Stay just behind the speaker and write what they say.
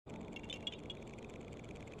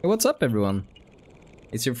Hey, what's up everyone?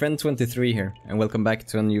 It's your friend 23 here, and welcome back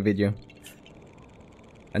to a new video.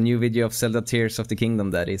 A new video of Zelda Tears of the Kingdom,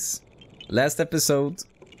 that is. Last episode,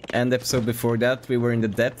 and the episode before that, we were in the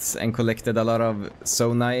depths and collected a lot of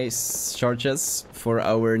so nice charges for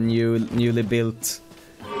our newly built,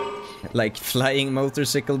 like, flying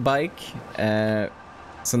motorcycle bike.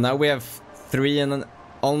 So now we have 3 and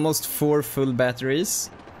almost 4 full batteries,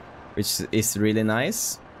 which is really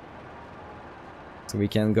nice. So we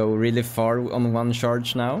can go really far on one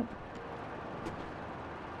charge now.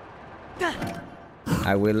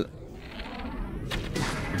 I will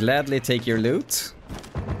gladly take your loot.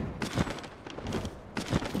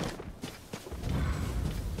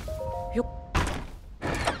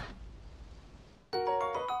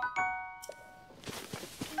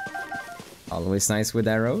 Always nice with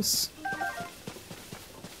arrows.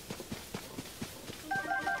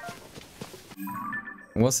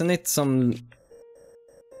 Wasn't it some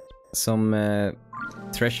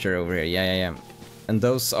treasure over here? Yeah. And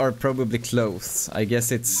those are probably clothes. I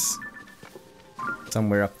guess it's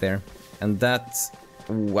somewhere up there. And that...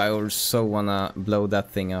 Ooh, I also wanna blow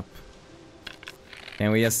that thing up.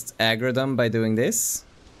 Can we just aggro them by doing this?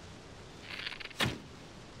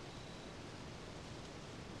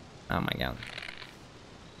 Oh my god.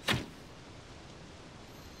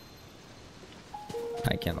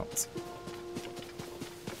 I cannot.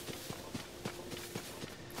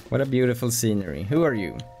 What a beautiful scenery. Who are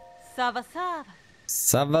you? Sava Sava.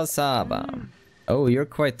 Sava Sava. Oh, you're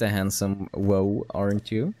quite a handsome woe,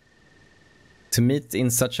 aren't you? To meet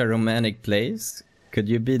in such a romantic place, could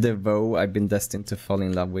you be the woe I've been destined to fall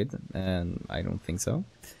in love with? And I don't think so.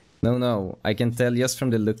 No, I can tell just from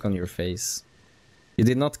the look on your face. You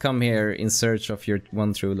did not come here in search of your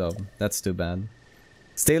one true love. That's too bad.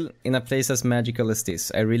 Still, in a place as magical as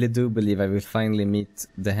this, I really do believe I will finally meet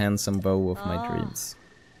the handsome woe of my dreams.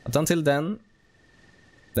 But until then,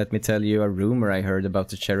 let me tell you a rumor I heard about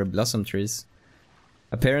the cherry blossom trees.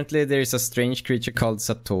 Apparently there is a strange creature called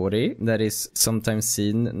Satori that is sometimes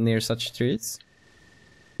seen near such trees.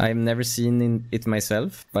 I've never seen it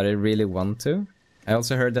myself, but I really want to. I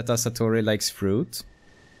also heard that a Satori likes fruit.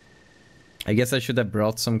 I guess I should have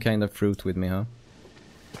brought some kind of fruit with me, huh?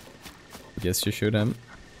 Guess you should have.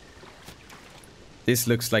 This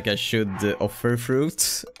looks like I should offer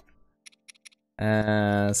fruit.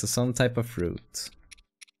 So some type of fruit.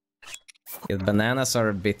 Yeah, bananas are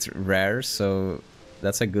a bit rare, so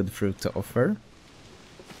that's a good fruit to offer.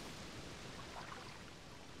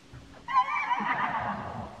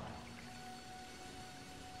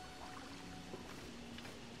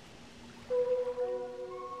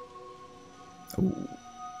 Ooh.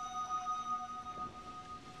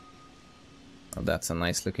 Oh, that's a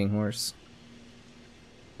nice looking horse.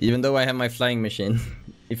 Even though I have my flying machine,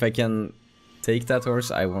 if I can take that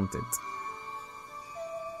horse, I want it.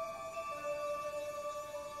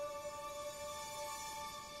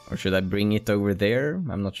 Or should I bring it over there?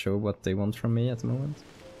 I'm not sure what they want from me at the moment.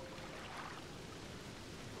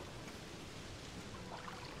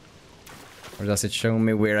 Or does it show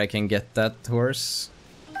me where I can get that horse?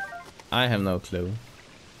 I have no clue.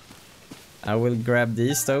 I will grab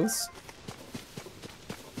these toes.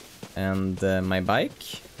 And my bike.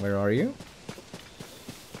 Where are you?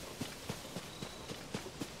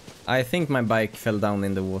 I think my bike fell down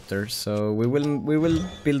in the water, so we will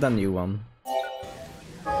build a new one.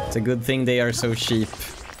 It's a good thing they are so cheap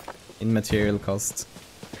in material cost.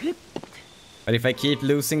 But if I keep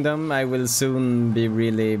losing them, I will soon be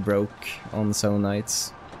really broke on zone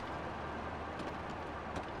nights.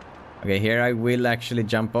 Okay, here I will actually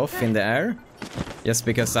jump off in the air. Just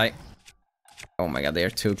because I... Oh my god, they are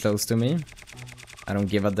too close to me. I don't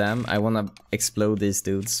give a damn. I wanna explode these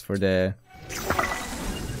dudes for the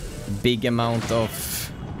big amount of...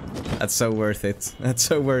 That's so worth it. That's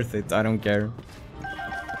so worth it. I don't care.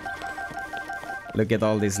 Look at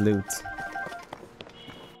all this loot.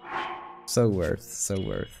 So worth, so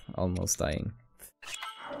worth. Almost dying.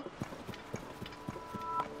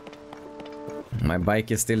 My bike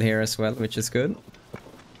is still here as well, which is good.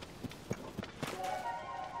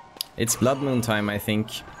 It's blood moon time, I think.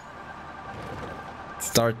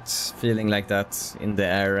 Start feeling like that in the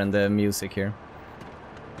air and the music here.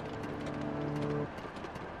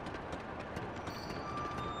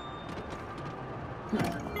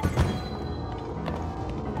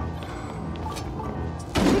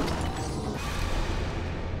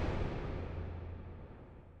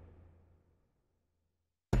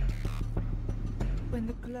 When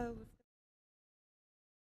the glow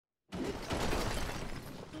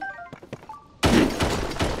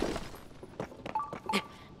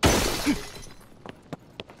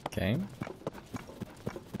Okay.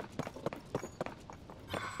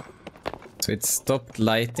 So it stopped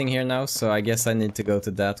lighting here now, so I guess I need to go to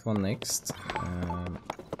that one next.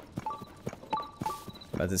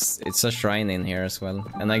 But it's a shrine in here as well.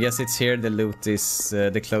 And I guess it's here the loot is,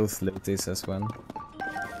 the clothes loot is as well.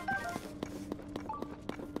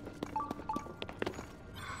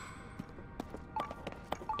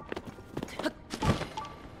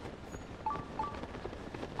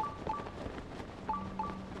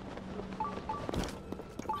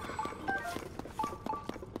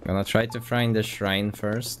 Gonna try to find the shrine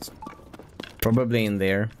first. Probably in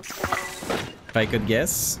there. If I could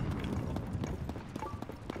guess.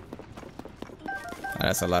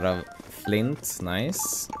 That's a lot of flint.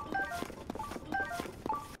 Nice.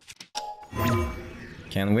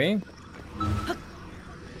 Can we?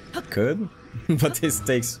 Could. But this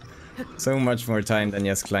takes so much more time than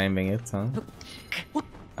just climbing it, huh?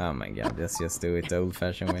 Oh my god, let's just do it the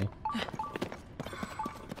old-fashioned way.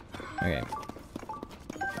 Okay.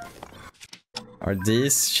 Are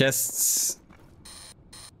these chests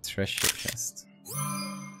treasure chest?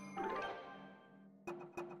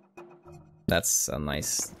 That's a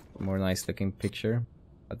nice, more nice looking picture.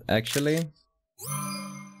 But actually,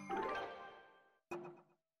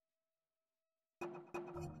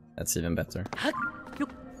 that's even better.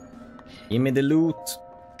 Give me the loot.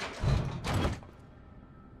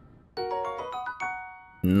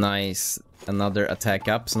 Nice, another attack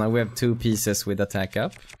up. So now we have 2 pieces with attack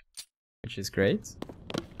up, which is great.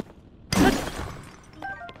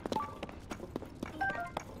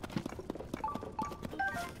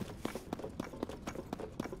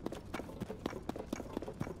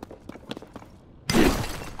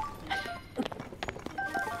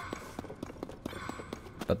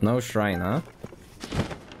 But no shrine, huh?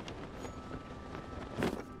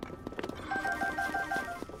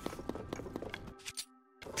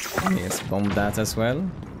 Yes, bomb that as well.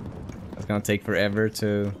 It's gonna take forever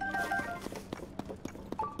to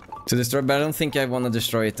destroy, but I don't think I want to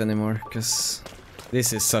destroy it anymore, because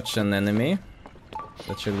this is such an enemy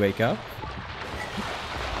that should wake up.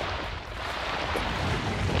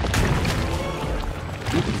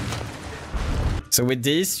 So with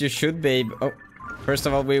these, you should be able... Oh, first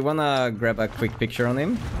of all, we wanna grab a quick picture on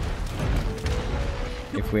him.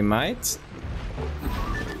 If we might.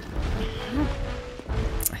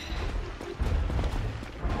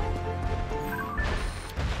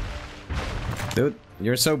 Dude,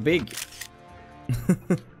 you're so big.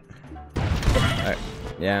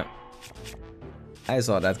 Yeah. I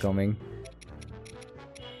saw that coming.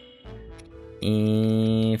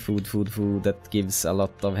 Food. That gives a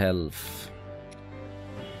lot of health.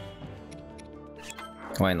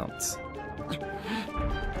 Why not?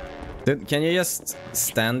 Dude, can you just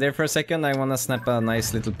stand there for a second? I wanna snap a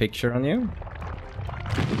nice little picture on you.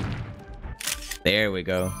 There we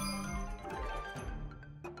go.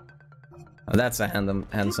 Oh, that's a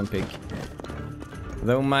handsome pic.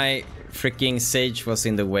 Though my freaking sage was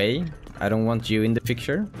in the way, I don't want you in the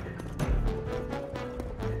picture.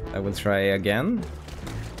 I will try again.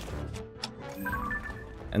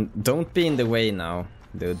 And don't be in the way now,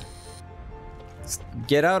 dude. Just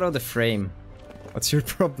get out of the frame. What's your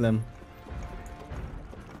problem?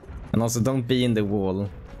 And also don't be in the wall.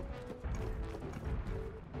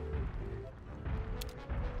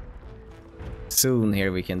 Soon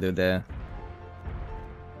here we can do the...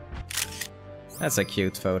 That's a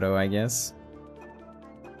cute photo, I guess.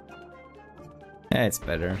 Yeah, it's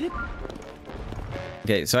better.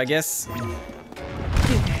 Okay, so I guess...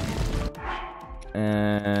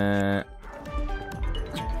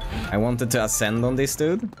 I wanted to ascend on this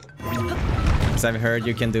dude. Because I've heard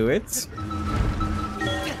you can do it.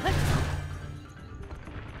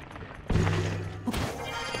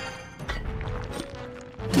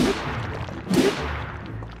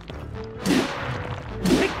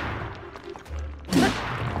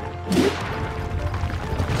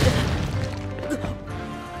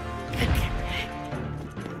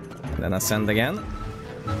 Then ascend again.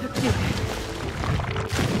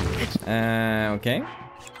 Okay.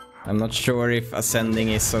 I'm not sure if ascending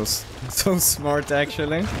is so smart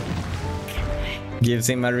actually. Gives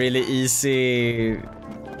him a really easy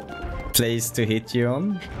place to hit you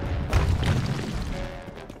on.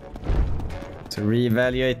 To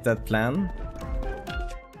reevaluate that plan.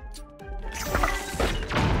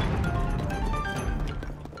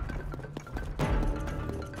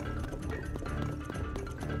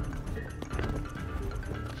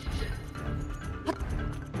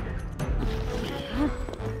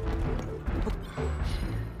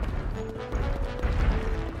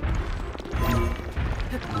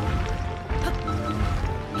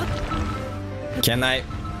 Can I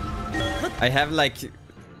have like...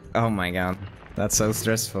 Oh my god. That's so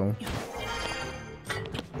stressful.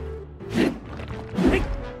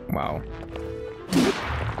 Wow.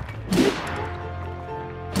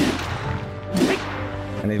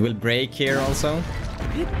 And it will break here also.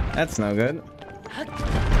 That's no good.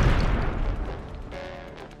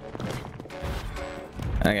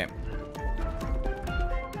 Okay.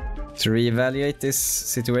 To reevaluate this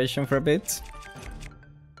situation for a bit.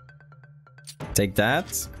 Take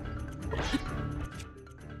that.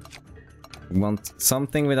 Want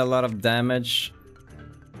something with a lot of damage.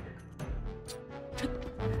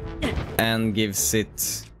 And gives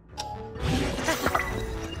it...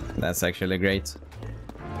 That's actually great.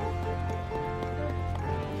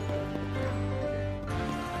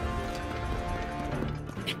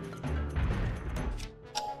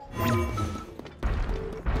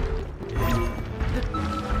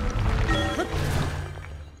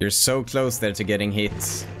 You're so close there to getting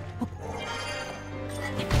hit.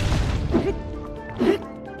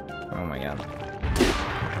 Oh my god.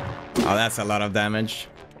 Oh, that's a lot of damage.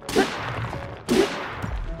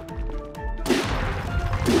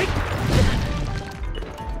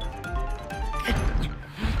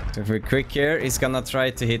 So if we're quick here, he's gonna try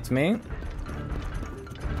to hit me.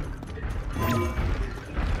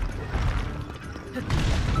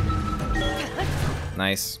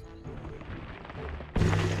 Nice.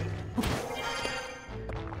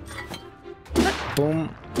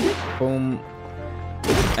 Boom, boom,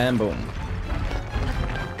 and boom.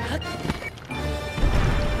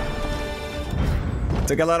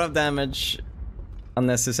 Took a lot of damage.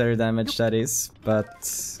 Unnecessary damage, that is,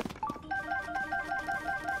 but...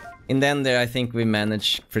 In the end there, I think we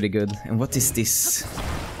managed pretty good. And what is this?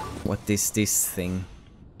 What is this thing?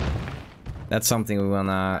 That's something we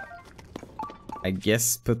wanna... I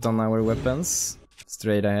guess put on our weapons.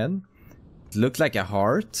 Straight ahead. It looked like a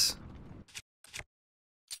heart.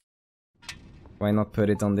 Why not put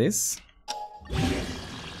it on this?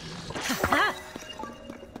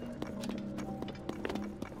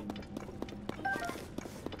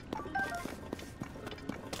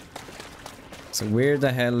 So where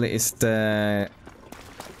the hell is the...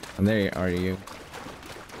 There are you.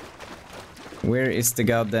 Where is the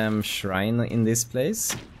goddamn shrine in this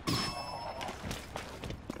place?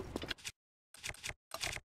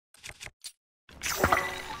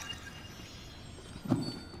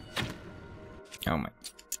 Oh my...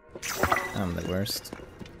 I'm the worst.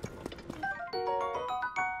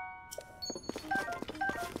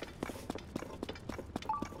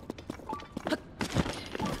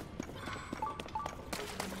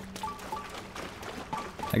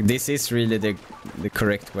 Like, this is really the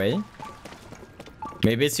correct way.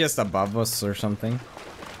 Maybe it's just above us or something.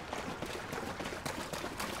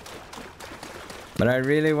 But I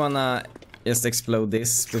really wanna just explode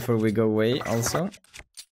this before we go away also.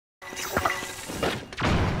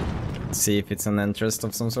 See if it's an entrance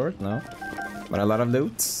of some sort. No. But a lot of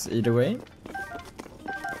loot either way.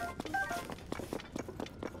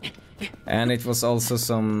 And it was also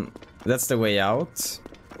some... That's the way out.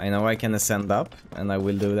 I know I can ascend up, and I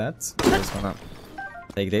will do that. I just wanna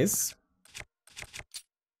take this.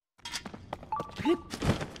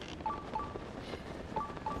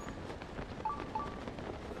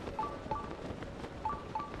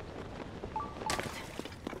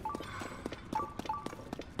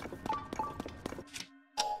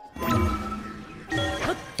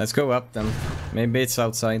 Let's go up then. Maybe it's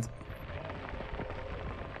outside.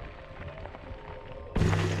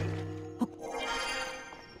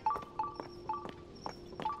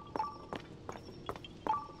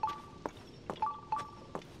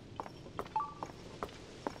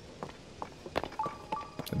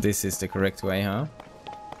 This is the correct way, huh?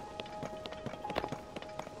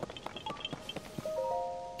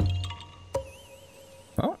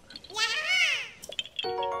 Oh.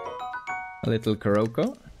 A little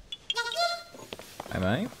Kuroko.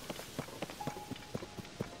 Bye-bye.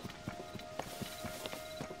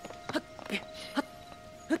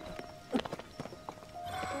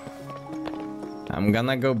 I'm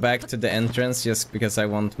gonna go back to the entrance just because I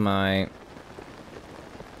want my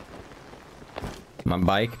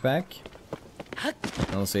bike back.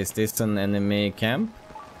 Also, is this an enemy camp?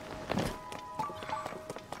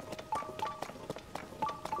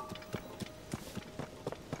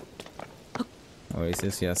 Or is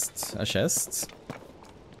this just a chest?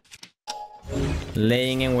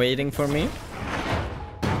 Laying and waiting for me?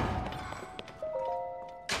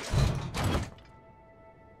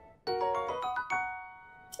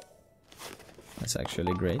 That's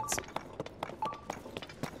actually great.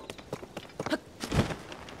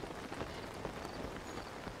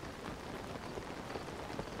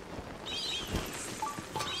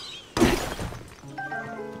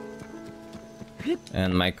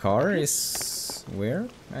 And my car is where,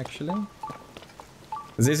 actually?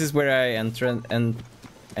 This is where I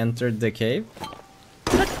entered the cave.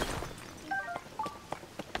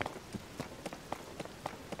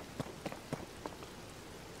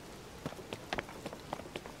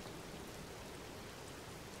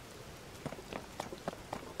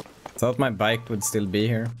 Thought my bike would still be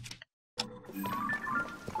here.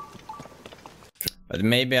 But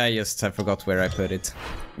maybe I just have forgot where I put it.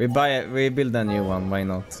 We build a new one, why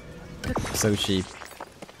not? So cheap.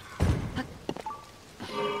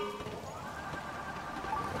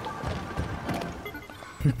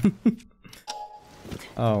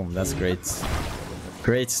 Oh, that's great.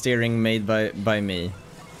 Great steering made by me.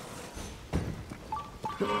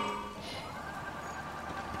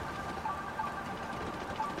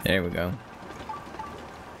 There we go.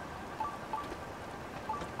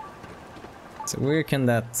 So where can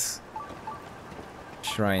that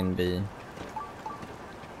shrine be?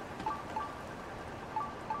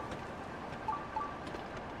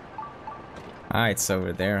 Ah, it's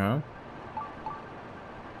over there, huh?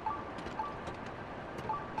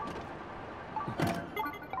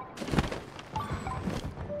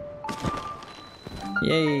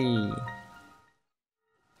 Yay!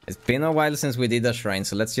 It's been a while since we did a shrine,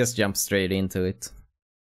 so let's just jump straight into it.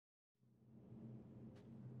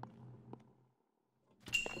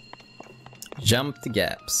 Jump the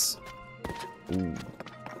gaps. Ooh.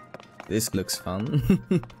 This looks fun.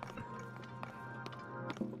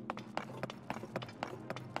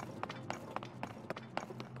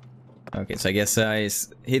 Okay, so I guess I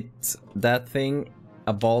hit that thing,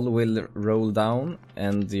 a ball will roll down,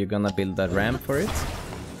 and you're gonna build a ramp for it.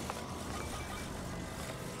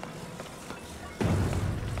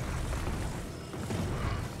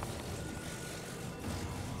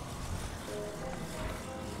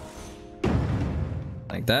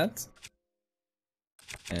 Like that.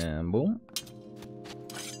 And boom.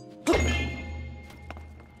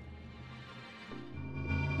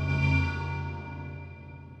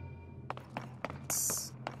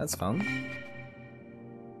 That's fun.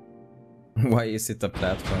 Why is it a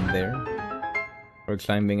platform there? For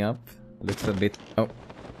climbing up? Looks a bit... Oh.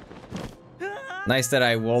 Nice that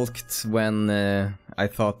I walked when I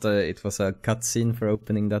thought it was a cutscene for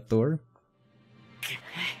opening that door.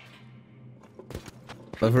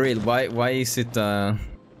 But for real, why is it a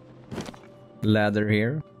ladder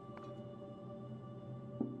here?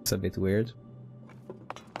 It's a bit weird.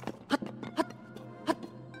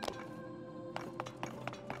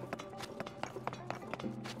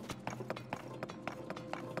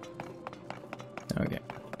 Okay.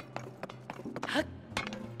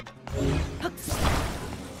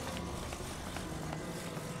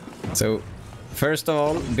 So, first of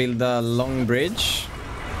all, build a long bridge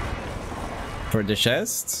for the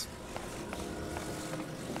chest.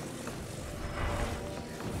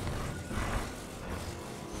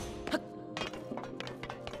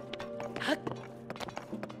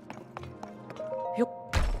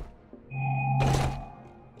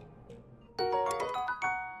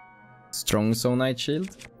 Strong Zonite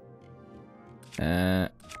shield.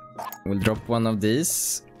 We'll drop one of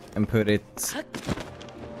these and put an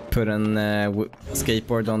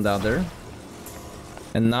skateboard on the other.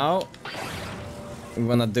 And now we're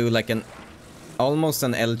gonna do like almost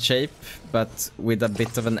an L shape, but with a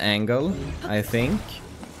bit of an angle, I think.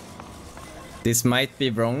 This might be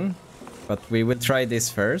wrong, but we will try this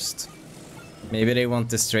first. Maybe they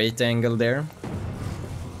want a straight angle there.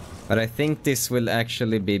 But I think this will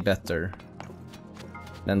actually be better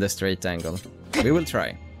than the straight angle. We will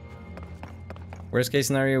try. Worst case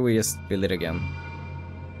scenario, we just build it again.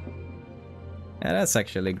 Yeah, that's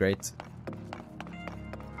actually great.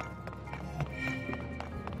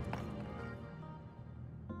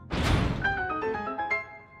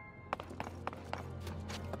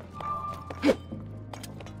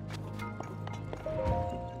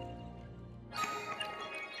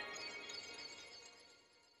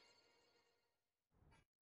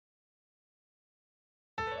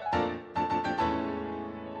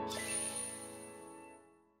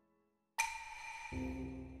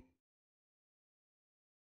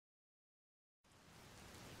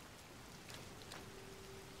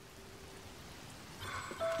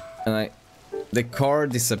 And the car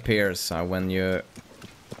disappears when you...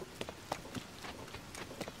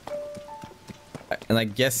 And I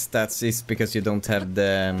guess that's is because you don't have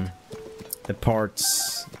the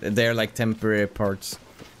parts. They're like temporary parts.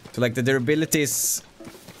 So like the durability is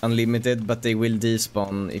unlimited, but they will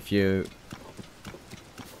despawn if you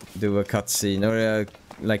do a cutscene or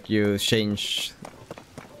like you change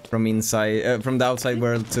from inside, from the outside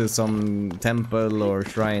world to some temple or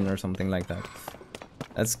shrine or something like that.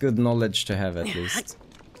 That's good knowledge to have at least.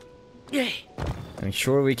 I'm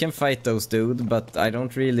sure we can fight those dudes, but I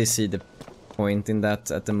don't really see the point in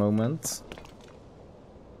that at the moment.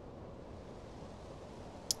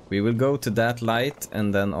 We will go to that light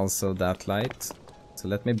and then also that light. So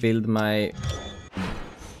let me build my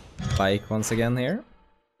bike once again here.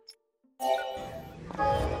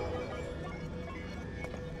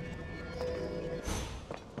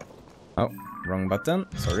 Oh, wrong button,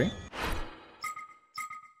 sorry.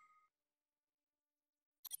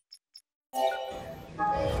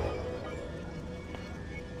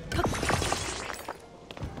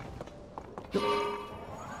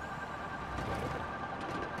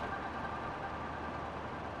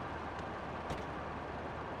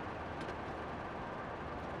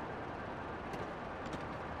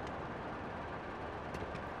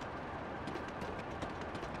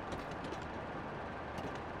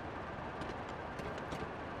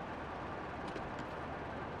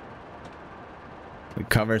 We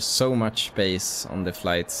cover so much space on the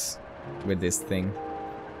flights with this thing.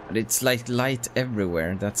 But it's like light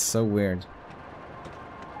everywhere, that's so weird.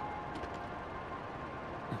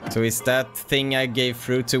 So is that thing I gave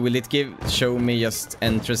fruit to, will it show me just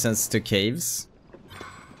entrances to caves?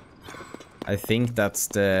 I think that's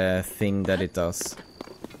the thing that it does.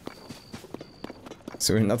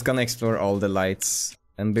 So we're not gonna explore all the lights.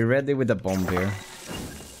 And be ready with a bomb here.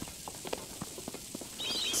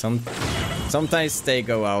 Sometimes they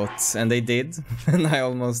go out, and they did, and I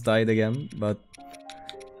almost died again, but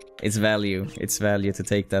it's value to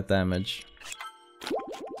take that damage.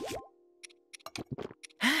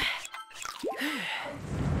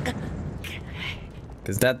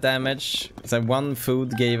 Because that damage, so one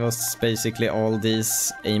food gave us basically all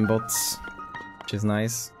these aimbots, which is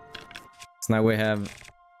nice. So now we have,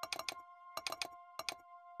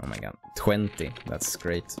 oh my god, 20, that's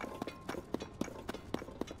great.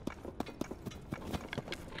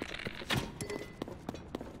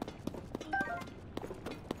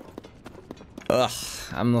 Ugh,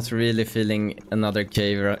 I'm not really feeling another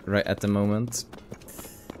cave right at the moment.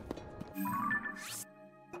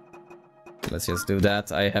 Let's just do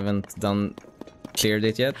that. I haven't cleared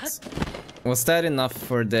it yet. Was that enough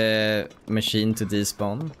for the machine to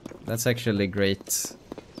despawn? That's actually great.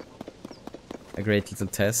 A great little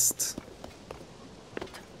test.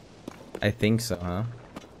 I think so, huh?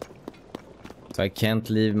 So I can't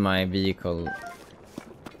leave my vehicle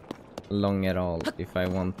long at all if I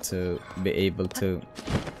want to be able to.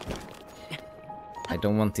 I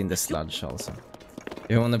don't want in the sludge also.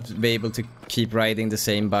 If I want to be able to keep riding the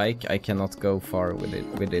same bike, I cannot go far with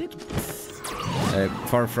it.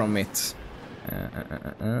 Far from it.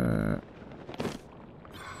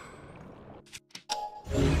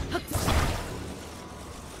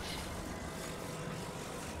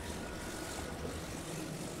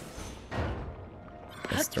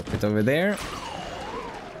 Let's drop it over there.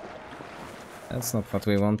 That's not what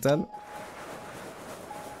we wanted.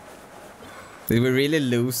 Did we really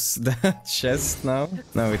lose the chest now?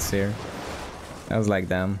 No, it's here. I was like,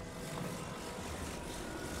 damn.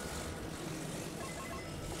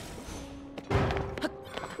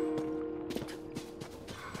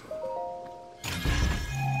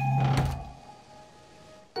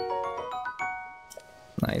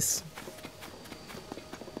 Nice.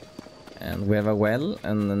 And we have a well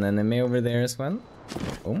and an enemy over there as well.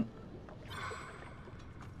 Oh.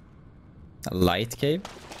 A light cave.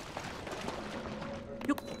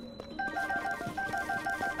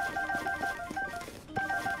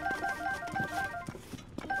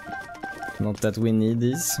 Not that we need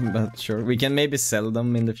these, but sure. We can maybe sell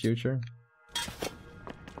them in the future.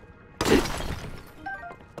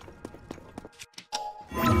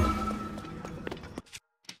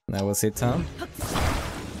 That was it, huh?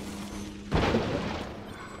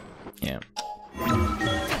 Yeah.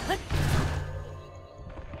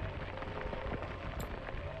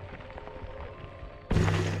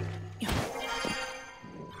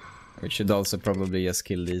 We should also probably just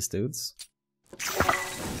kill these dudes.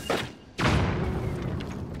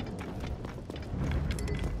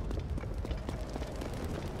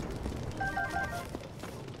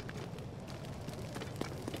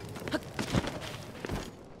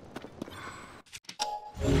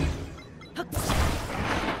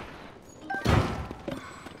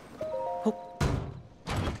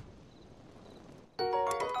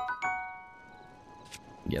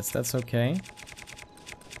 Yes, that's okay.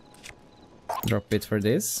 Drop it for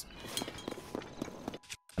this.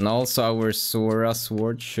 And also our Sora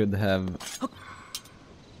sword should have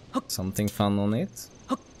something fun on it.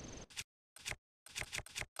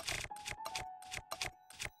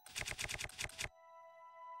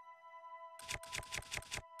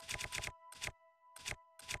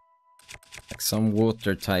 Some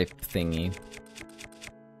water type thingy.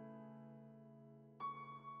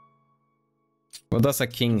 What does a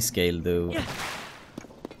king scale do?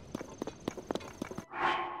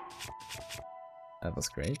 That was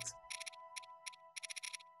great.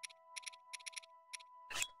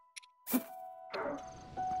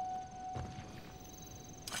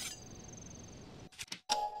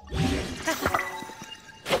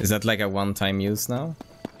 Is that like a one-time use now?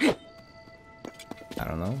 I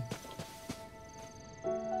don't know.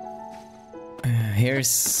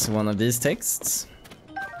 Here's one of these texts.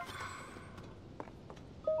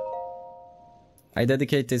 I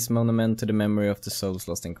dedicate this monument to the memory of the souls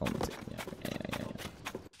lost in combat. Yeah.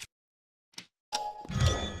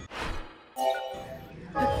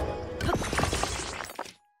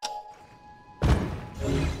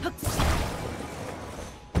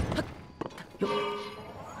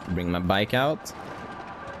 Bring my bike out.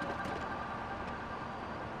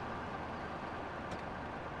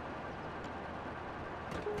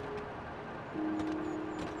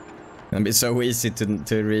 It'd be so easy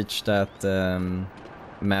to reach that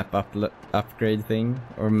map upgrade thing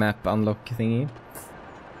or map unlock thingy.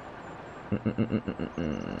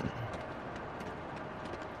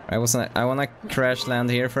 I wanna crash land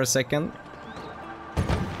here for a second.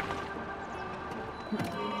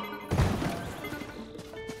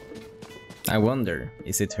 I wonder,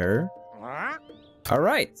 is it her?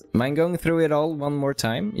 Alright, mind going through it all one more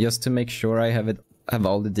time, just to make sure I have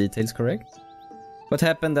all the details correct? What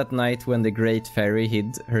happened that night when the Great Fairy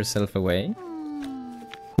hid herself away?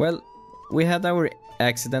 Well, we had our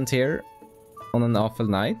accident here on an awful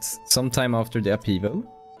night, sometime after the upheaval.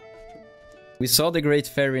 We saw the Great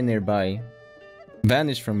Fairy nearby,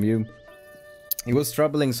 vanish from view. It was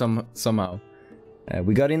troubling somehow.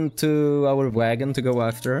 We got into our wagon to go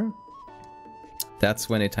after her. That's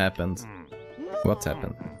when it happened. What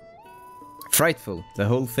happened? Frightful, the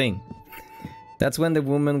whole thing. That's when the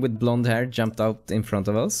woman with blonde hair jumped out in front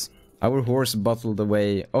of us. Our horse bottled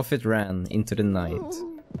away, off it ran into the night.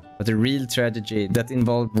 But a real tragedy that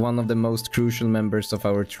involved one of the most crucial members of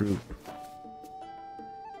our troop.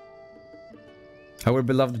 Our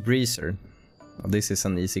beloved Breezer. Oh, this is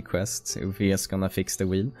an easy quest, if he is gonna fix the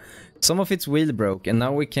wheel. Some of its wheel broke, and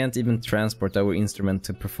now we can't even transport our instrument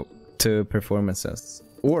to performances.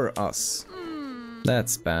 Or us.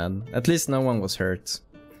 That's bad. At least no one was hurt.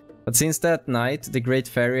 But since that night, the Great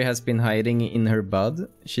Fairy has been hiding in her bud.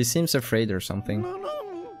 She seems afraid or something.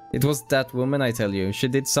 It was that woman, I tell you. She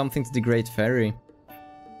did something to the Great Fairy.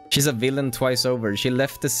 She's a villain twice over. She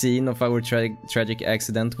left the scene of our tragic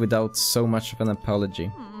accident without so much of an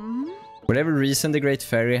apology. Whatever reason the Great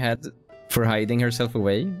Fairy had for hiding herself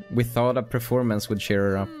away, we thought a performance would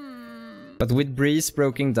cheer her up. But with Breeze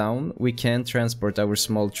broken down, we can't transport our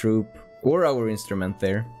small troop or our instrument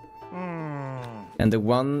there. And the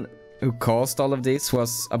one who caused all of this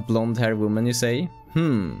was a blonde-haired woman, you say?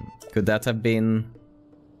 Could that have been...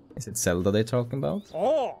 Is it Zelda they're talking about?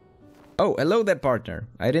 Oh, hello there, partner.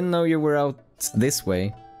 I didn't know you were out this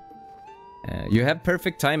way. You have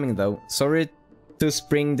perfect timing, though. Sorry to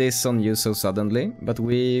spring this on you so suddenly, but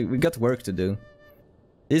we got work to do.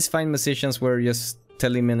 These fine musicians were just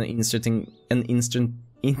telling me an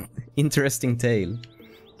interesting tale.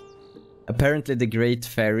 Apparently the Great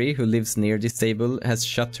Fairy who lives near this stable has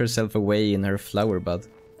shut herself away in her flower bud.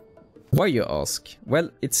 Why, you ask?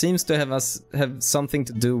 Well, it seems to have something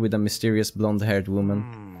to do with a mysterious blonde-haired woman.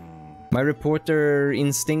 My reporter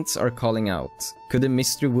instincts are calling out. Could the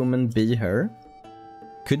mystery woman be her?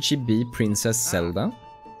 Could she be Princess Zelda?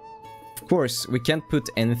 Of course, we can't put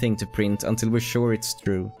anything to print until we're sure it's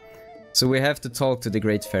true. So we have to talk to the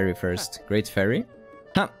Great Fairy first. Great Fairy?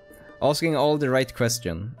 Ha! Asking all the right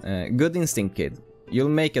question. Good instinct, kid. You'll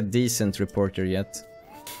make a decent reporter yet.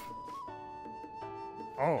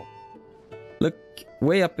 Oh. Look,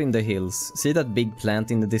 way up in the hills. See that big plant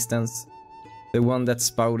in the distance? The one that's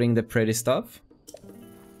spouting the pretty stuff?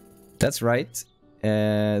 That's right.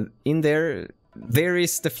 In there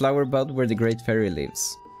is the flower bud where the Great Fairy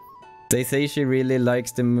lives. They say she really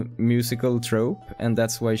likes the musical trope, and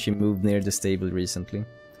that's why she moved near the stable recently.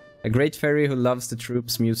 A Great Fairy who loves the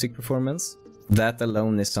troop's music performance? That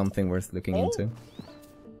alone is something worth looking into.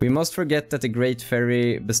 We must forget that the Great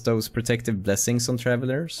Fairy bestows protective blessings on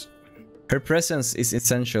travelers. Her presence is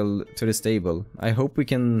essential to the stable. I hope we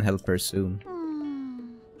can help her soon.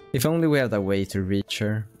 If only we had a way to reach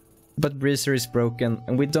her. But Breezer is broken,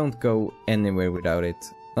 and we don't go anywhere without it.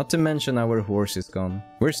 Not to mention our horse is gone.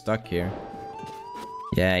 We're stuck here.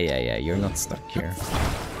 Yeah, you're not stuck here.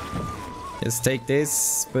 Just take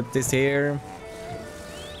this, put this here.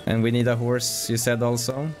 And we need a horse, you said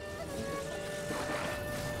also.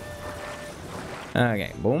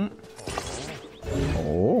 Okay, boom.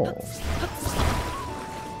 Oh.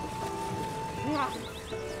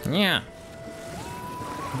 Yeah.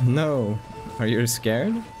 No. Are you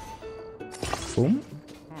scared? Boom.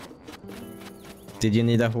 Did you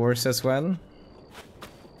need a horse as well?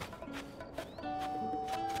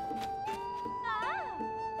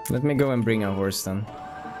 Let me go and bring a horse then.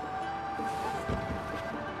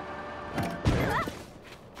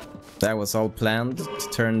 That was all planned to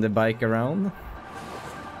turn the bike around.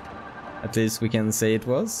 At least we can say it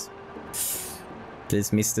was.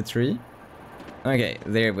 Please miss the tree. Okay,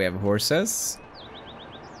 there we have horses.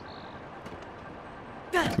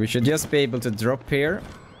 We should just be able to drop here.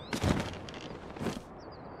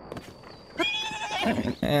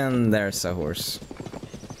 And there's a horse.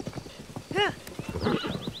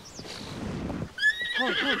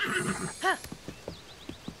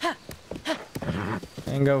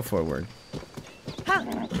 And go forward.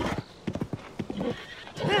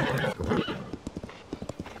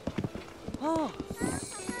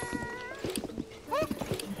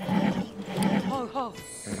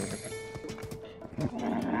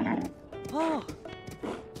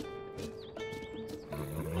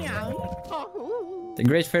 The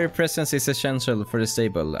Great Fairy presence is essential for the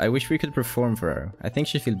stable. I wish we could perform for her. I think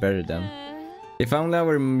she'd feel better then. If only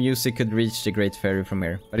our music could reach the Great Fairy from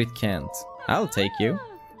here, but it can't. I'll take you.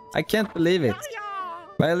 I can't believe it.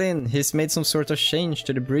 Violin, he's made some sort of change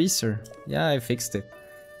to the breezer. Yeah, I fixed it.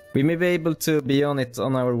 We may be able to be on it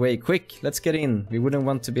on our way. Quick, let's get in. We wouldn't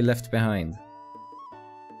want to be left behind.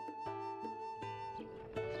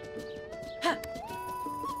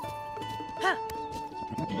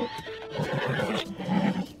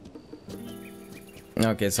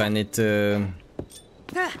 Okay, so I need to...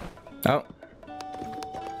 Oh.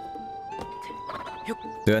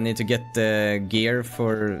 Do I need to get the gear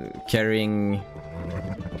for carrying...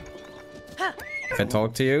 If I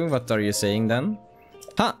talk to you, what are you saying then?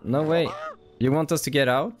 Ha! No way. You want us to get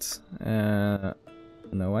out?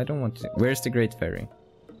 No, I don't want to. Where's the Great Fairy?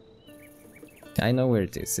 I know where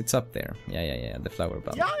it is. It's up there. Yeah. The flower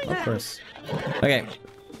bomb. Of course. Okay.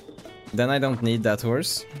 Then I don't need that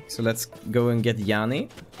horse. So let's go and get Yanni.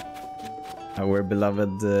 Our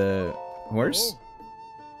beloved horse.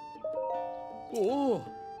 Oh.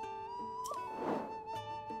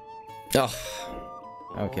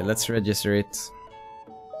 Okay, let's register it.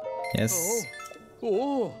 Yes.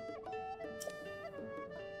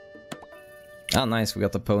 Ah, nice. We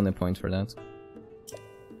got a pony point for that.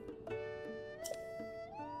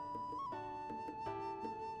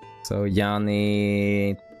 So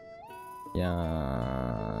Yanni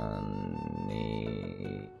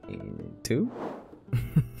 2?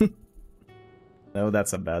 No,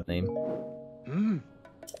 that's a bad name.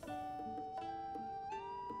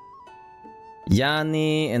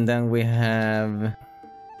 Yanni, and then we have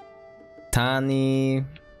Tani.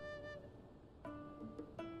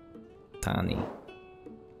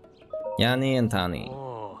 Yanni and Tani.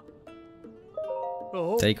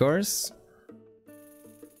 Take horse.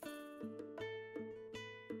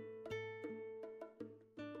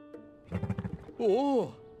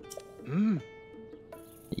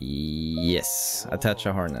 Yes, attach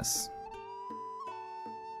a harness.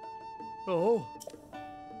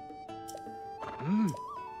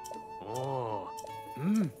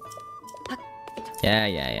 Yeah.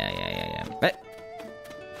 Hey.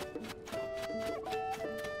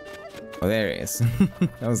 Oh, there he is.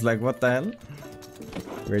 I was like, what the hell?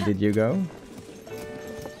 Where did you go?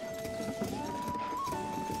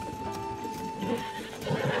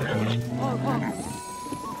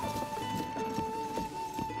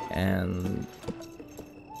 And...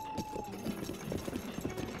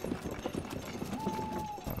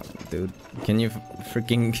 Oh, dude, can you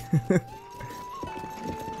freaking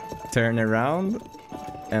turn around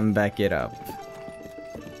and back it up?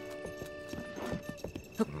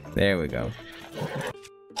 There we go.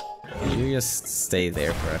 You just stay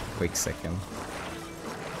there for a quick second.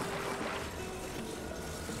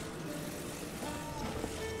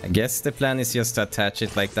 I guess the plan is just to attach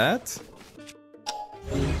it like that.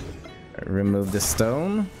 Remove the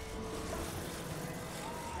stone.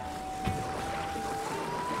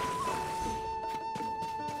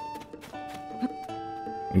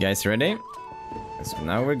 You guys ready? So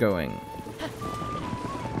now we're going.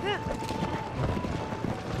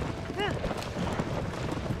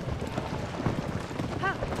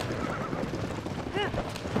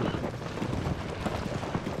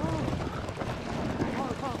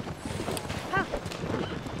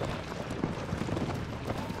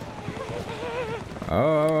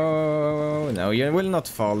 Oh, no, you will not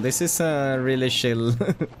fall. This is a really chill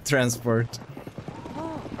transport.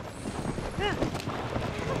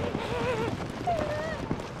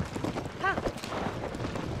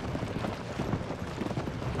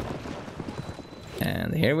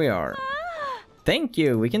 And here we are. Thank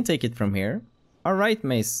you, we can take it from here. Alright,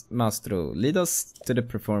 Mastro, lead us to the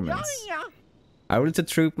performance. Our little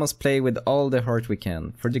troupe must play with all the heart we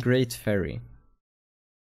can, for the great fairy.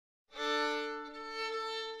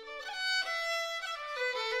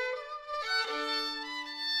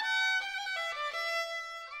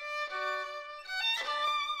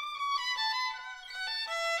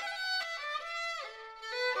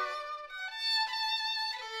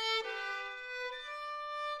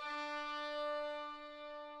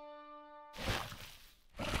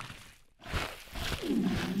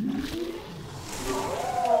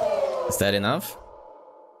 Is that enough?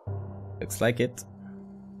 Looks like it.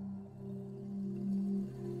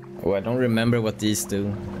 Oh, I don't remember what these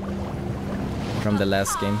do from the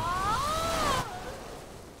last game.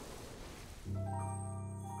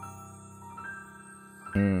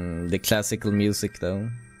 The classical music though.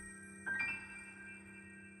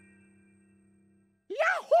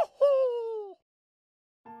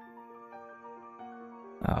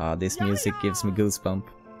 Ah, this music gives me goosebumps.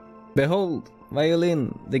 Behold,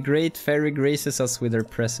 violin, the great fairy graces us with her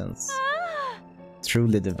presence.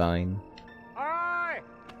 Truly divine.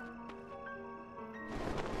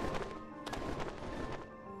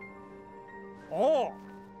 Oh.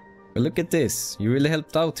 Well, look at this, you really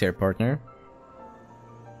helped out here, partner.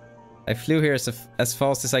 I flew here as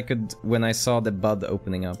fast as I could when I saw the bud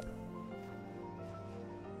opening up.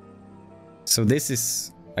 So this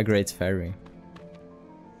is a great fairy.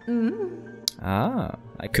 Ah,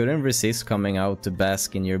 I couldn't resist coming out to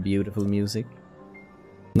bask in your beautiful music.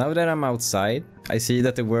 Now that I'm outside, I see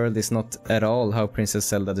that the world is not at all how Princess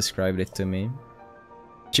Zelda described it to me.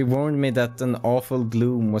 She warned me that an awful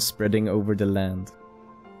gloom was spreading over the land,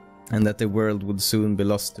 and that the world would soon be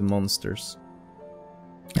lost to monsters.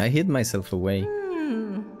 I hid myself away.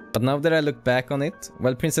 But now that I look back on it,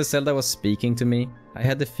 while Princess Zelda was speaking to me, I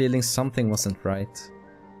had the feeling something wasn't right.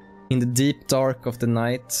 In the deep dark of the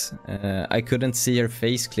night, I couldn't see her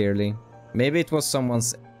face clearly. Maybe it was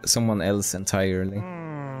someone else entirely.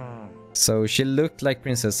 So she looked like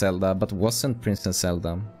Princess Zelda, but wasn't Princess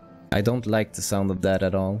Zelda. I don't like the sound of that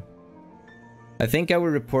at all. I think our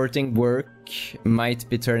reporting work might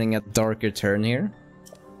be turning a darker turn here.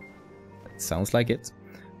 It sounds like it.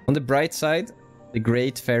 On the bright side, the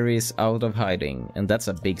great fairy is out of hiding, and that's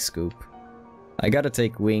a big scoop. I gotta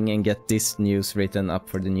take wing and get this news written up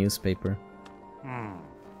for the newspaper.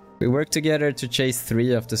 We worked together to chase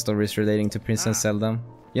 3 of the stories relating to Princess Zelda.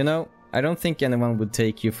 You know, I don't think anyone would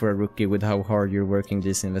take you for a rookie with how hard you're working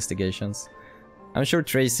these investigations. I'm sure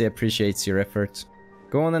Tracy appreciates your effort.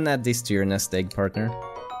 Go on and add this to your nest egg, partner.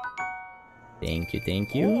 Thank you,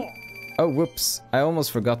 thank you. Oh, whoops, I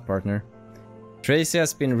almost forgot, partner. Tracy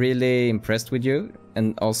has been really impressed with you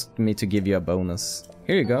and asked me to give you a bonus.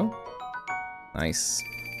 Here you go. Nice.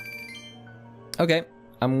 Okay,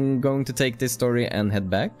 I'm going to take this story and head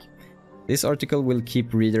back. This article will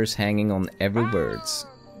keep readers hanging on every word.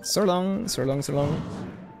 So long, so long, so long.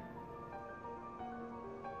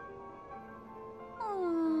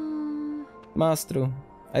 Mastro,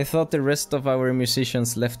 I thought the rest of our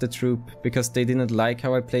musicians left the troupe because they didn't like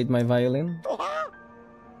how I played my violin.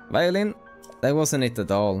 Violin? That wasn't it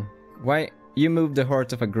at all. Why, you moved the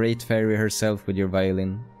heart of a great fairy herself with your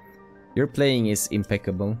violin. Your playing is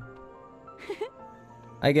impeccable.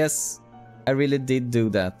 I guess I really did do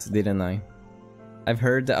that, didn't I? I've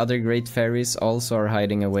heard the other great fairies also are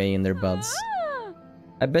hiding away in their buds.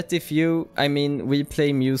 I bet if we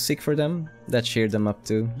play music for them, that cheered them up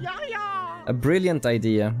too. A brilliant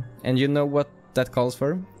idea, and you know what that calls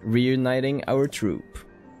for? Reuniting our troupe.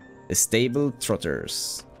 The Stable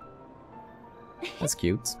Trotters. That's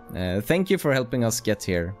cute. Thank you for helping us get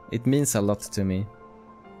here. It means a lot to me.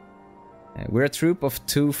 We're a troupe of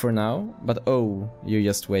 2 for now, but oh, you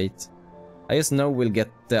just wait. I just know we'll get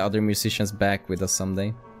the other musicians back with us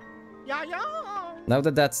someday. Now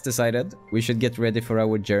that that's decided, we should get ready for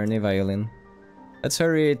our journey, Violin. Let's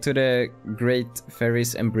hurry to the great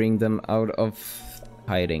fairies and bring them out of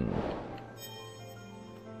hiding.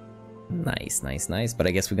 Nice, nice, nice. But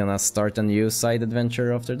I guess we're gonna start a new side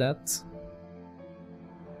adventure after that.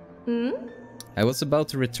 I was about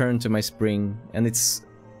to return to my spring and its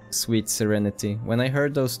sweet serenity when I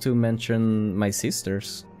heard those 2 mention my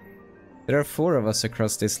sisters. There are 4 of us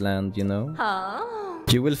across this land, you know.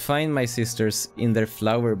 You will find my sisters in their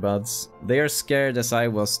flower buds. They are scared as I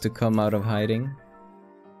was to come out of hiding.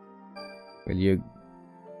 Will you...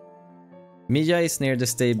 Mija is near the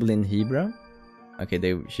stable in Hebra. Okay,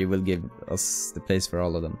 she will give us the place for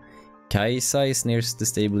all of them. Kaisa is near the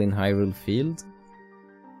stable in Hyrule Field.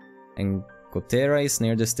 And Kotera is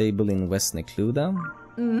near the stable in West Nekluda.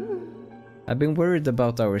 I've been worried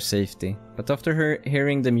about our safety, but after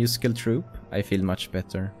hearing the musical troupe, I feel much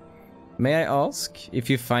better. May I ask, if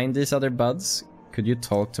you find these other buds, could you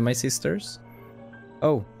talk to my sisters?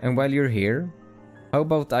 Oh, and while you're here, how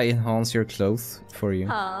about I enhance your clothes for you?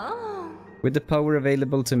 With the power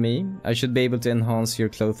available to me, I should be able to enhance your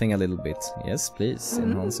clothing a little bit. Yes, please,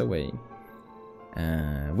 enhance away.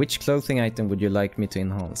 Which clothing item would you like me to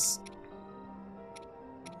enhance?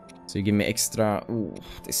 So you give me extra... Ooh,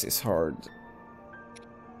 this is hard.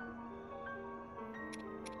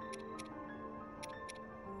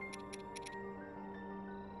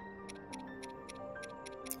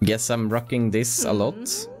 Guess I'm rocking this a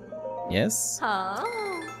lot. Yes?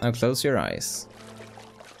 Now close your eyes.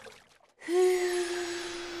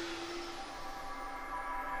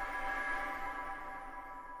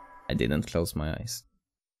 I didn't close my eyes.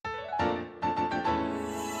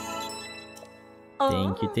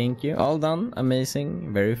 Thank you. All done.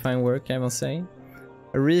 Amazing. Very fine work, I must say.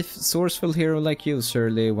 A resourceful hero like you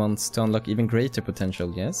surely wants to unlock even greater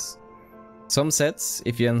potential, yes? Some sets,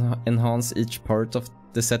 if you enhance each part of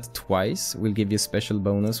the set twice, will give you special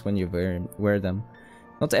bonus when you wear them.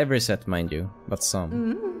 Not every set, mind you, but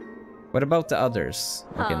some. What about the others?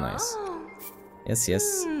 Okay, nice.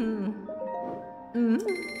 Yes.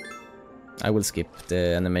 I will skip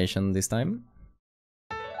the animation this time.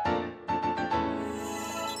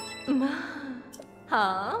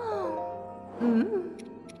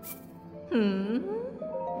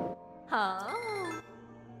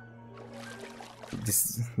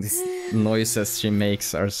 These noises she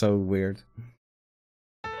makes are so weird.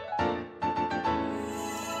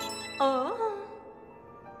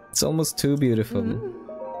 It's almost too beautiful.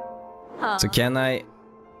 So can I...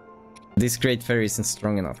 This great fairy isn't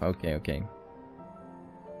strong enough. Okay.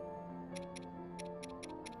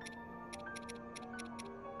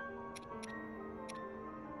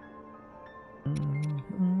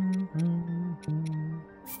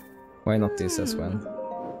 Why not this as well?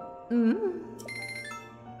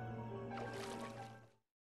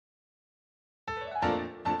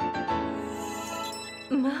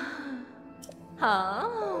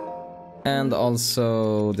 And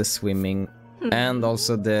also the swimming. And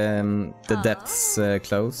also the depths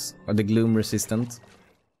close, or the gloom resistant.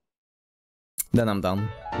 Then I'm done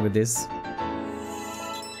with this.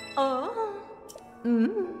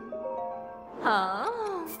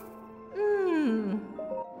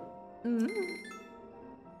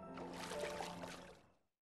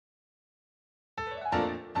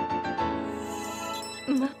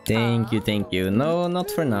 Thank you. No,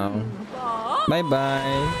 not for now. Bye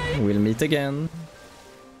bye. We'll meet again.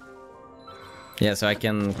 Yeah, so I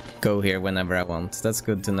can go here whenever I want. That's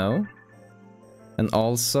good to know. And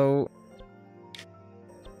also,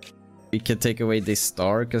 we could take away this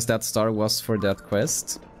star, because that star was for that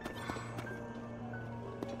quest.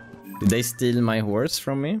 Did they steal my horse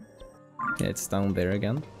from me? Yeah, it's down there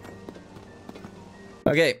again.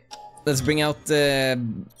 Okay, let's bring out the...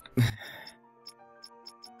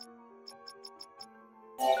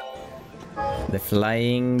 the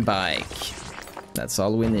flying bike. That's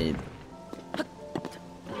all we need.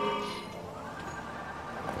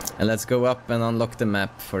 And let's go up and unlock the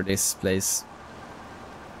map for this place.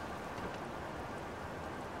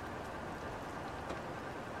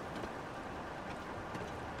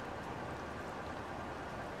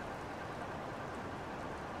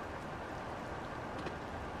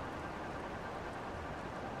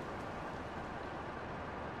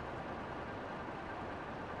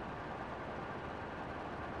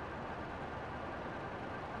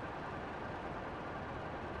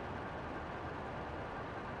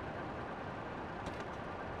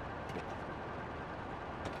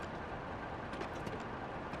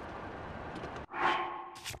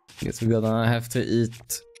 Guess we're gonna have to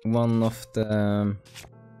eat one of the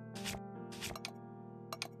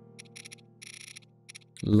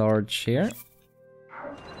large here.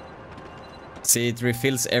 See, it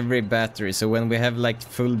refills every battery, so when we have like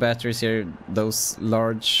full batteries here, those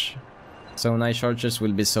large Zonai chargers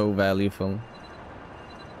will be so valuable.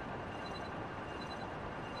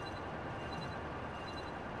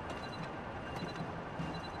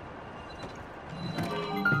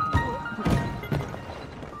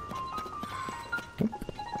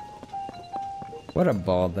 What a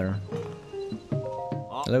bother.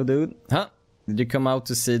 Hello, dude. Huh? Did you come out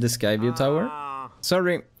to see the Skyview Tower?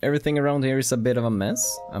 Sorry, everything around here is a bit of a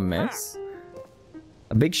mess. A mess?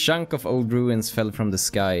 A big chunk of old ruins fell from the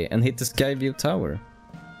sky and hit the Skyview Tower.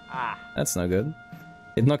 That's no good.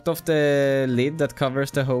 It knocked off the lid that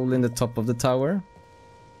covers the hole in the top of the tower.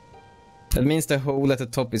 That means the hole at the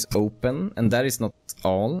top is open, and that is not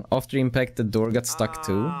all. After impact, the door got stuck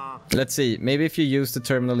too. Let's see. Maybe if you use the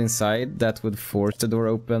terminal inside, that would force the door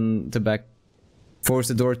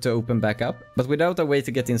to open back up. But without a way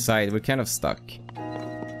to get inside, we're kind of stuck.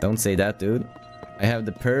 Don't say that, dude. I have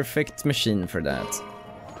the perfect machine for that.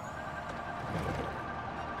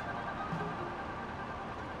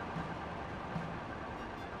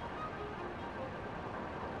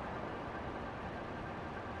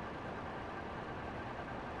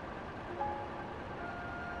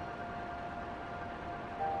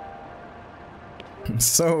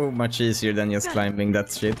 So much easier than just climbing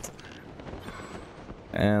that shit.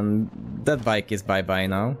 And that bike is bye-bye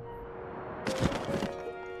now.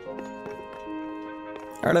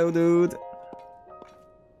 Hello, dude.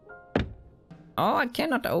 Oh, I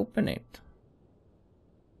cannot open it.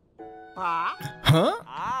 Huh?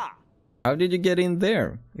 How did you get in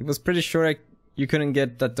there? It was pretty sure you couldn't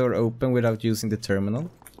get that door open without using the terminal.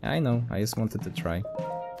 I know, I just wanted to try.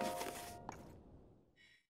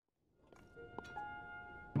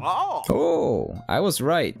 Oh, I was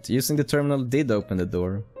right. Using the terminal did open the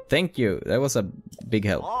door. Thank you, that was a big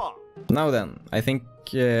help. Now then, I think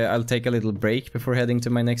I'll take a little break before heading to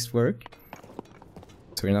my next work.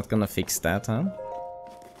 So we're not gonna fix that, huh?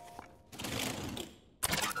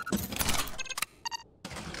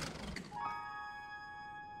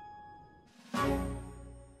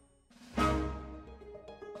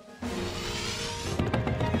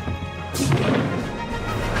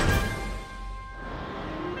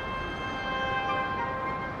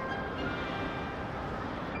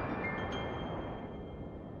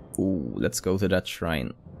 Ooh, let's go to that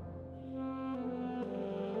shrine.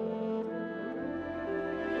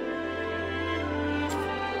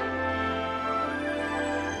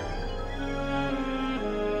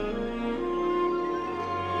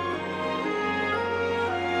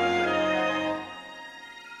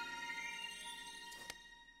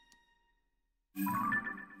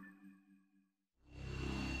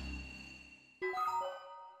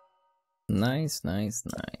 Nice, nice,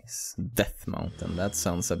 nice. Death Mountain, that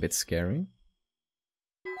sounds a bit scary.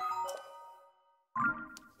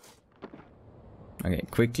 Okay,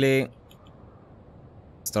 quickly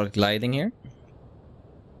start gliding here.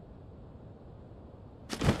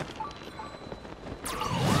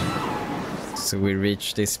 So we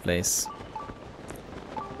reach this place.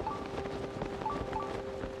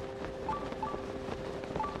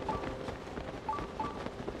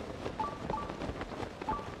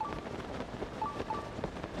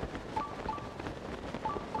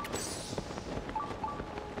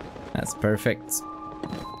 That's perfect.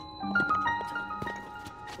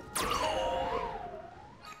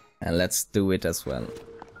 And let's do it as well.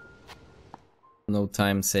 No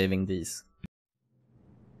time saving these.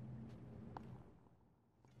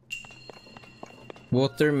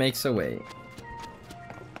 Water makes a way.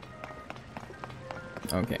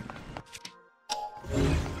 Okay.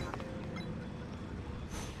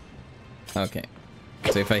 Okay.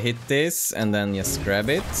 So if I hit this and then just grab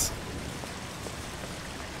it,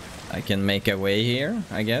 I can make a way here,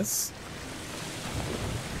 I guess.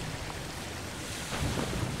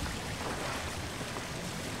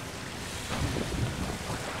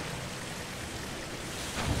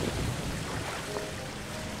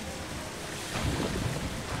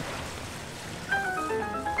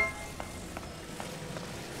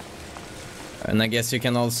 And I guess you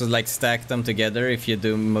can also like stack them together if you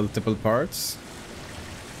do multiple parts.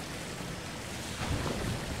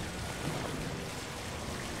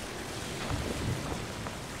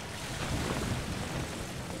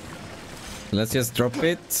 Let's just drop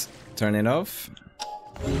it, turn it off,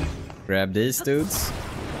 grab these dudes.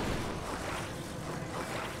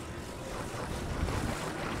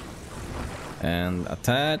 And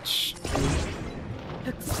attach.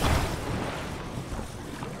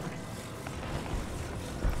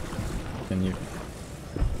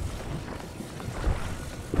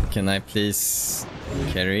 Can I please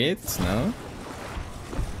carry it? No.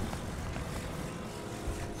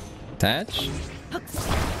 Attach.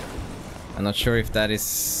 I'm not sure if that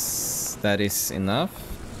is enough.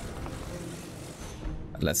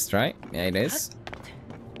 Let's try. Yeah, it is.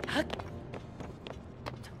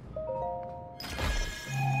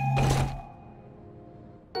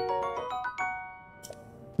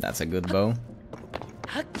 That's a good bow.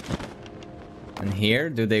 And here,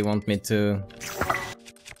 do they want me to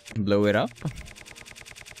blow it up?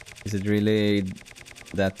 Is it really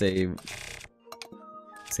that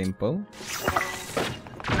simple?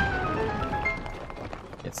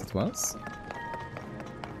 Yes, it was.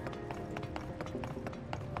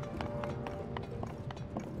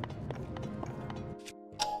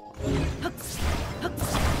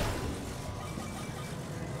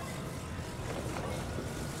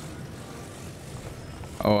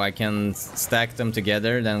 Oh, I can stack them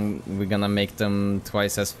together, then we're gonna make them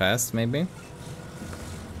twice as fast, maybe?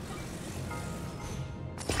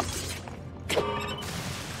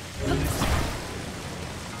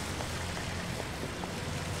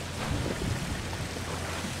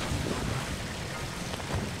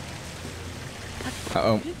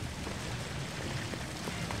 Uh-oh.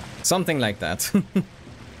 Something like that.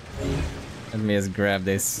 Let me just grab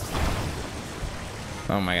this.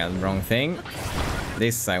 Oh my god, wrong thing.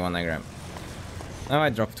 This I wanna grab. Oh, I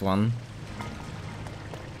dropped one.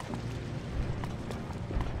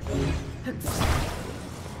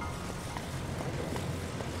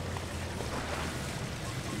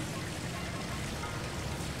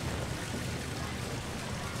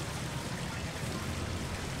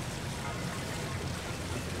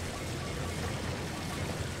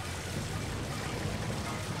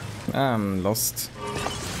 I'm lost.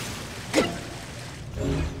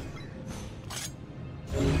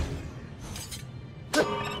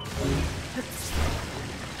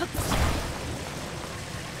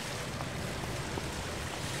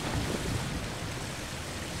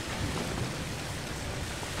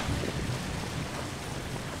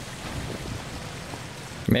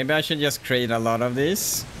 Maybe I should just create a lot of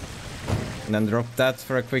these and then drop that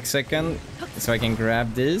for a quick second so I can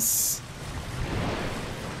grab this,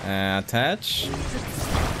 attach,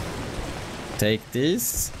 take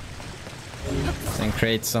this, then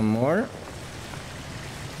create some more.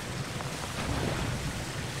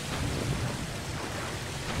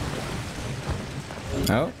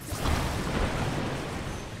 Oh,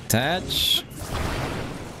 attach.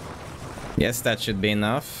 Yes, that should be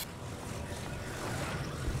enough.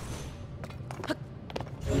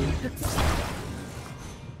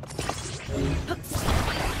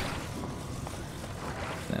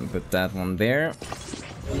 Then put that one there.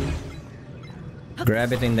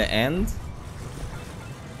 Grab it in the end.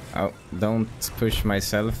 Oh, don't push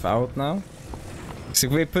myself out now. So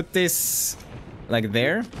if we put this like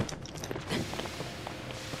there.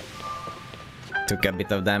 Took a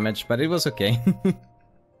bit of damage, but it was okay.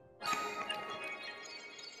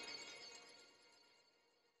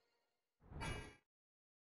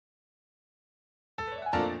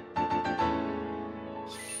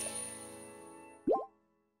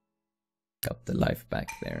 Got the life back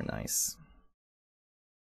there, nice.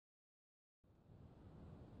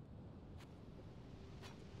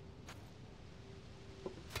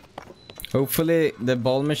 Hopefully the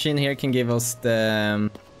ball machine here can give us the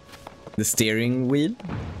steering wheel.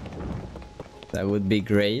 That would be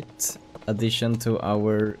great addition to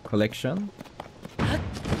our collection.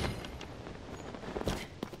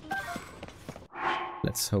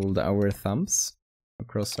 Let's hold our thumbs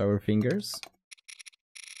across our fingers.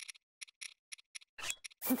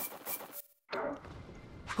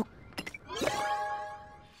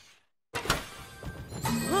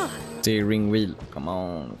 Steering wheel, come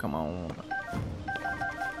on, come on.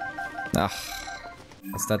 Ah,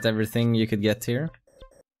 is that everything you could get here?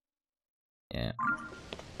 Yeah.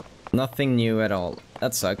 Nothing new at all.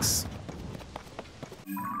 That sucks.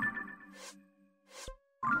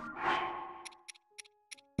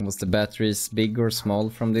 Was the batteries big or small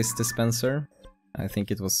from this dispenser? I think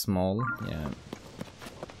it was small, yeah.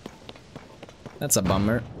 That's a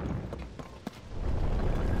bummer.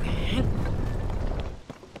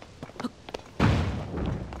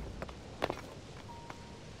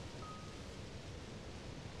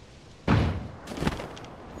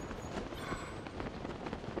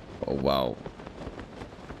 Oh wow.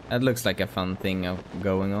 That looks like a fun thing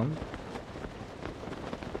going on.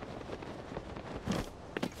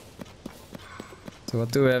 So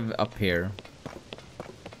what do we have up here?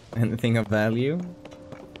 Anything of value?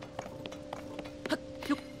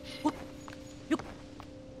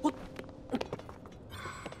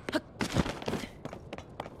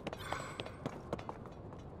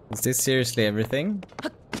 Is this seriously everything?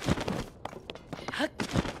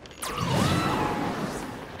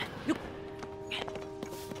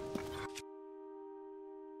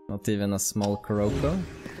 Not even a small Kuroko.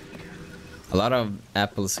 A lot of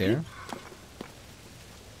apples here.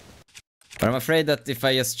 But I'm afraid that if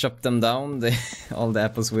I just chop them down, all the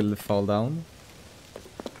apples will fall down.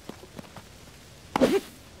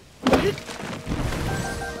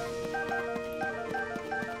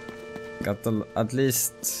 Got at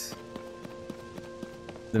least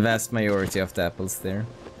the vast majority of the apples there.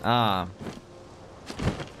 Ah,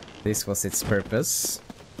 this was its purpose.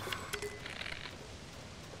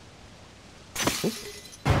 Oop.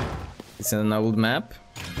 It's an old map.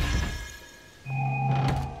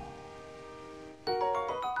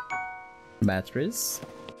 Batteries.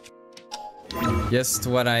 Just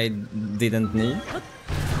what I didn't need.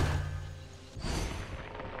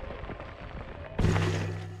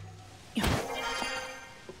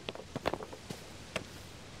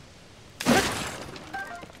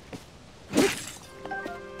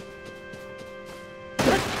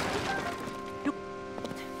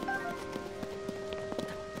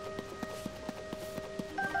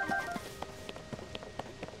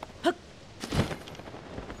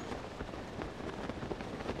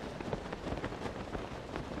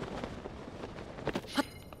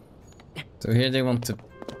 So here they want to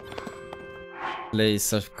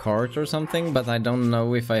place a cart or something, but I don't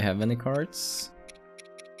know if I have any carts.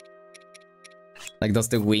 Like, does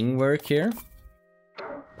the wing work here?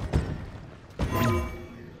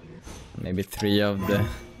 Maybe 3 of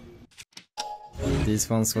these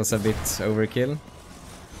ones was a bit overkill.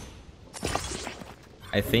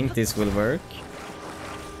 I think this will work.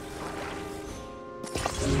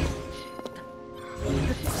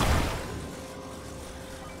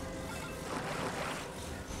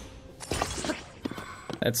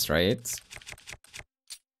 Let's try it.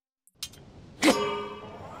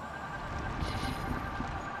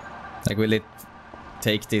 Like, will it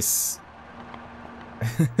take this?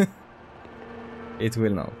 It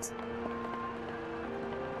will not.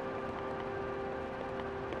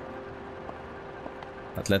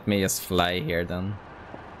 But let me just fly here then.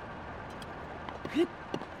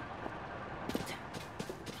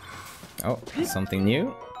 Oh, something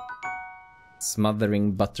new.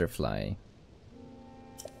 Smothering butterfly.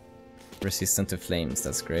 Resistant to flames,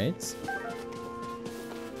 that's great.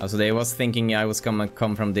 Oh, so they was thinking I was gonna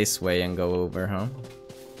come from this way and go over, huh?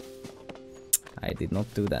 I did not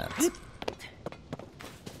do that.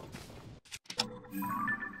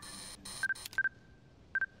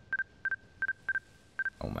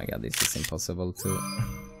 Oh my god, this is impossible to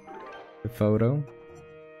photo.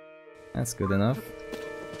 That's good enough.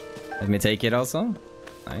 Let me take it also.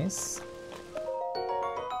 Nice.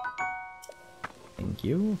 Thank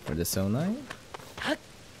you for the sonai.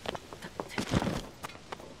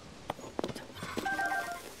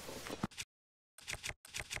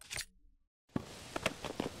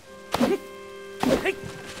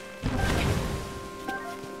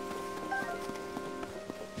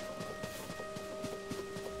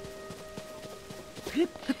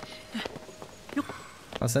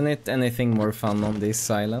 Wasn't it anything more fun on this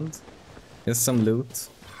island? Just some loot.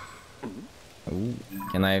 Ooh,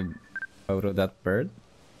 can I photo that bird?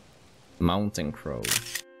 Mountain crow.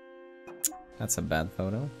 That's a bad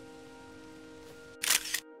photo.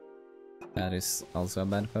 That is also a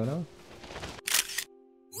bad photo.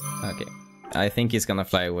 Okay. I think he's gonna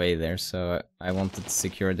fly away there, so I wanted to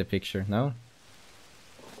secure the picture. No?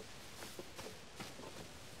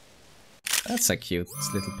 That's a cute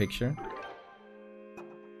little picture.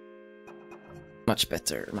 Much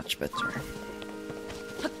better, much better.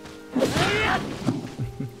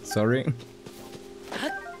 Sorry.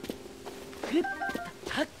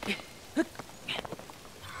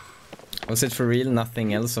 Was it for real?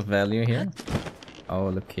 Nothing else of value here? Oh,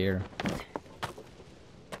 look here.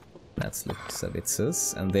 That looks a bit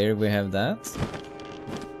sus. And there we have that.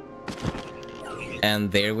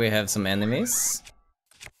 And there we have some enemies.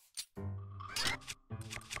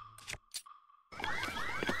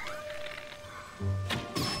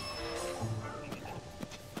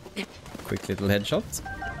 Quick little headshot.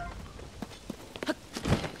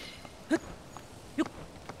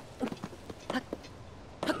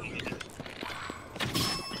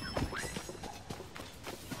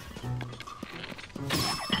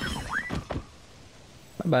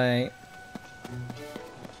 Bye-bye.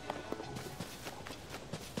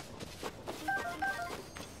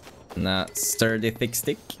 Nah, sturdy thick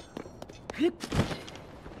stick.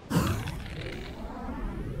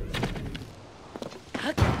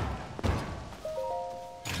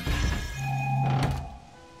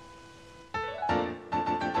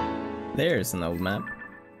 There's an old map.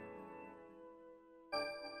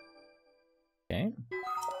 Okay.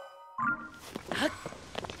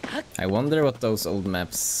 I wonder what those old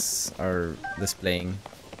maps are displaying.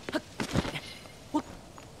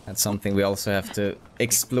 That's something we also have to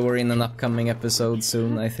explore in an upcoming episode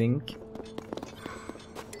soon, I think.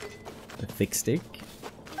 The thick stick.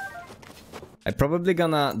 I'm probably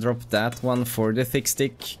gonna drop that one for the thick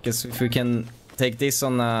stick, because if we can take this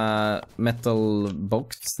on a metal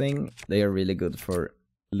box thing, they are really good for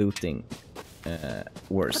looting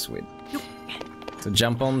wars with. So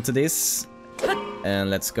jump onto this and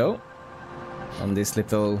let's go on this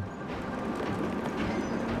little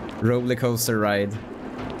roller coaster ride.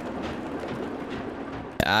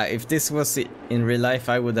 If this was in real life,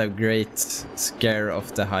 I would have great scare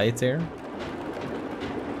of the height here.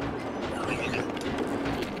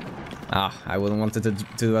 I wouldn't want to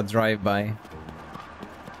do a drive-by.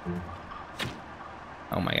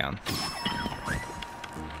 Oh my god.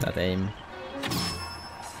 That aim.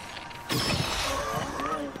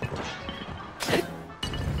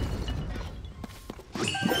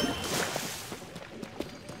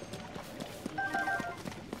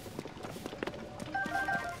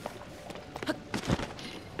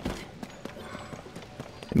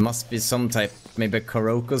 It must be some type, maybe a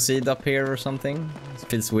Kuroko seed up here or something. It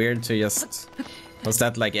feels weird to just... Was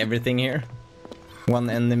that like everything here? One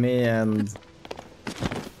enemy and...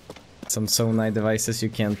 some Sonai devices you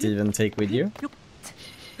can't even take with you?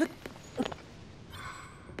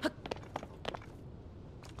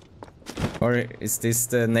 Or is this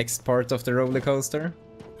the next part of the roller coaster?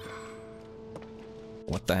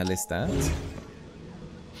 What the hell is that?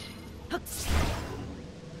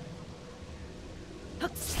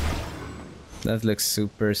 That looks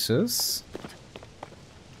super sus.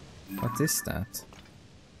 What is that?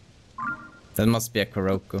 That must be a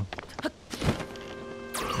Kuroko.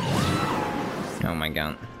 Oh my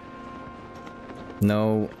god.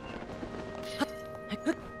 No.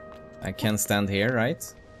 I can't stand here, right?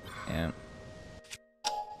 Yeah.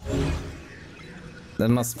 That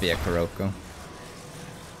must be a Kuroko.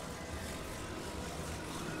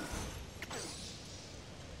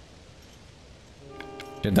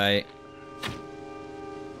 Should I...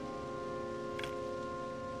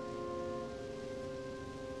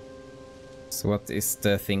 So what is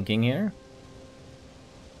the thinking here?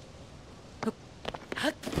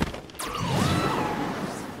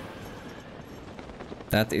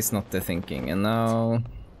 That is not the thinking, and now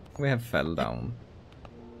we have fell down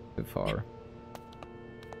too far.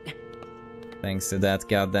 Thanks to that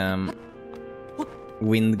goddamn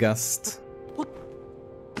wind gust.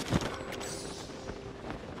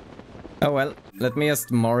 Oh well, let me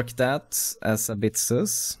just mark that as a bit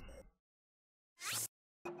sus.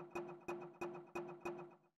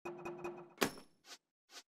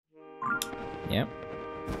 Yeah.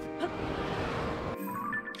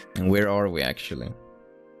 And where are we actually?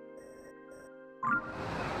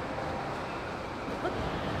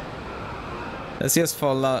 Let's just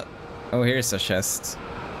follow. Oh, here's a chest.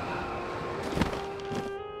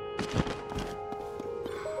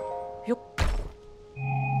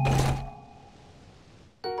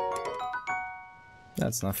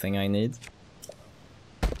 That's nothing I need.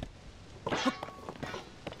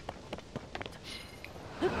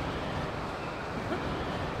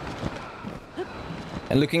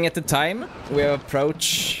 And looking at the time, we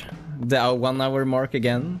approach the 1 hour mark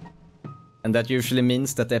again. And that usually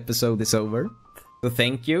means that the episode is over. So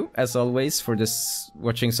thank you, as always, for this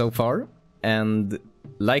watching so far. And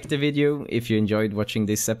like the video if you enjoyed watching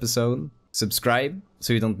this episode. Subscribe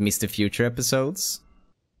so you don't miss the future episodes.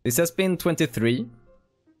 This has been 23.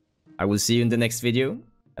 I will see you in the next video.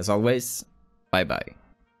 As always, bye bye.